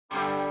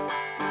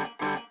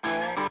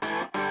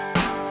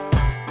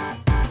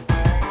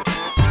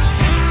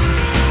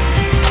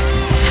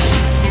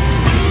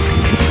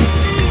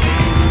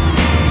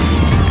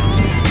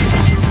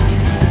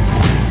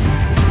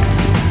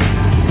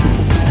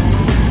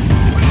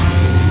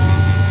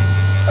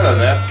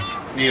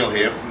Neil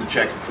here from the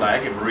Chequered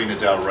Flag in Marina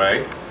del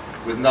Rey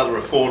with another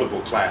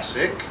affordable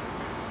classic.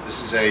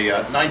 This is a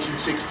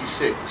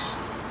 1966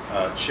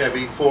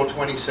 Chevy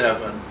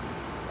 427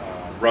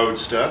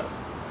 Roadster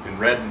in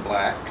red and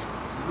black.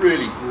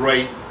 Really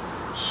great,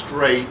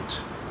 straight,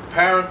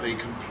 apparently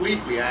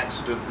completely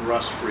accident and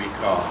rust-free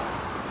car.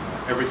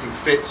 Everything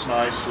fits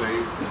nicely,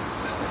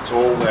 it's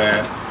all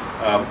there.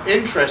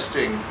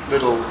 Interesting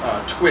little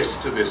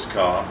twist to this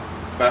car.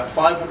 About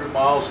 500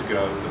 miles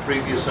ago, the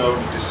previous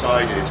owner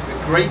decided,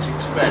 at great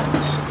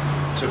expense,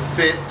 to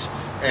fit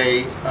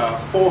a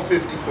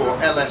 454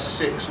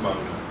 LS6 motor,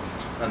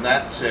 and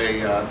that's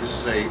this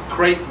is a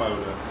crate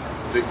motor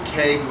that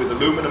came with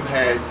aluminum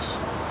heads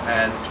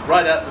and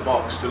right out the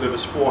box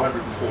delivers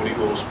 440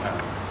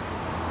 horsepower.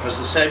 Has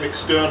the same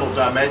external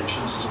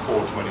dimensions as a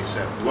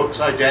 427. Looks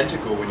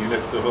identical when you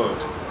lift the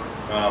hood,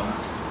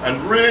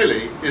 and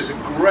really is a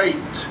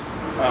great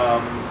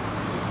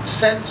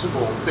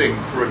sensible thing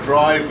for a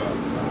driver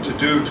to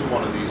do to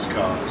one of these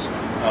cars.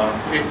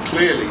 It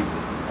clearly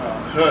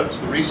hurts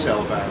the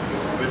resale value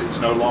of it. It's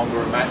no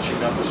longer a matching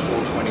numbers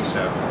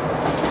 427,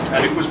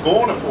 and it was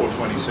born a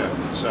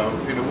 427, so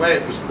in a way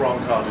it was the wrong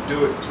car to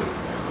do it to.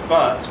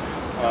 But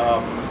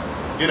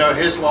you know,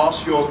 his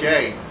loss, your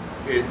gain.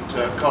 It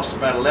cost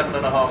about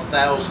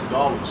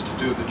 $11,500 to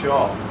do the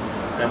job,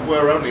 and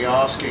we're only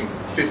asking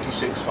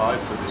 $56,500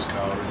 for this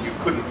car, and you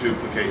couldn't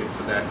duplicate it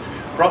for that,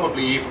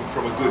 probably even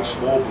from a good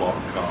small block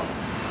car.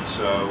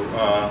 So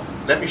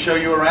let me show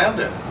you around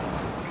it.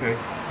 Okay,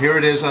 here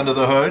it is under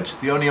the hood.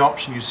 The only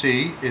option you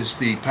see is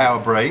the power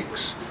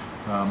brakes.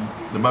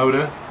 The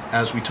motor,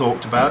 as we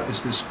talked about,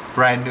 is this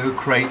brand new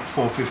crate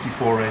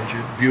 454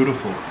 engine,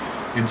 beautiful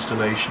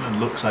installation, and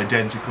looks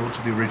identical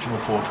to the original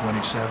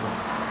 427.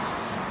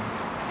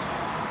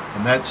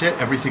 And that's it.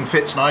 Everything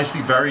fits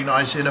nicely. Very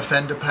nice inner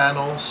fender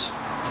panels.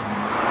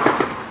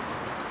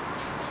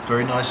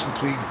 Very nice and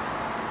clean.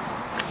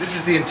 This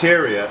is the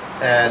interior,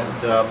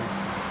 and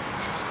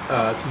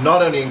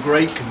not only in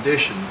great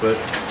condition, but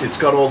it's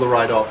got all the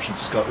right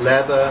options. It's got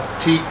leather,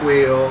 teak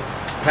wheel,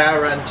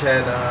 power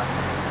antenna,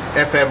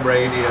 FM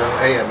radio,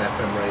 AM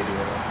FM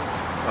radio.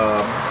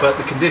 But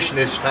the condition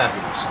is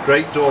fabulous.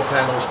 Great door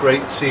panels,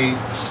 great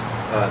seats,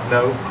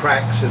 no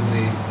cracks in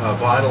the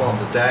vinyl on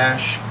the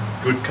dash,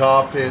 good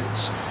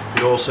carpets.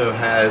 It also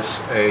has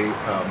a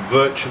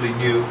virtually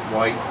new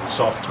white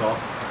soft top.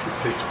 It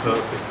fits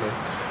perfectly.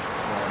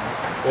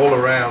 All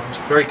around,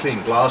 very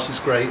clean. Glass is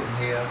great in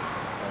here.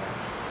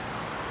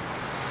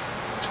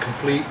 It's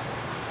complete,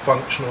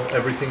 functional,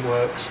 everything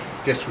works.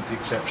 I guess with the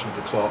exception of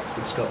the clock.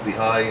 It's got the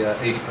high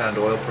 80-pound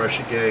oil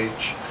pressure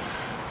gauge.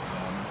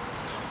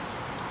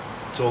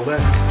 It's all there.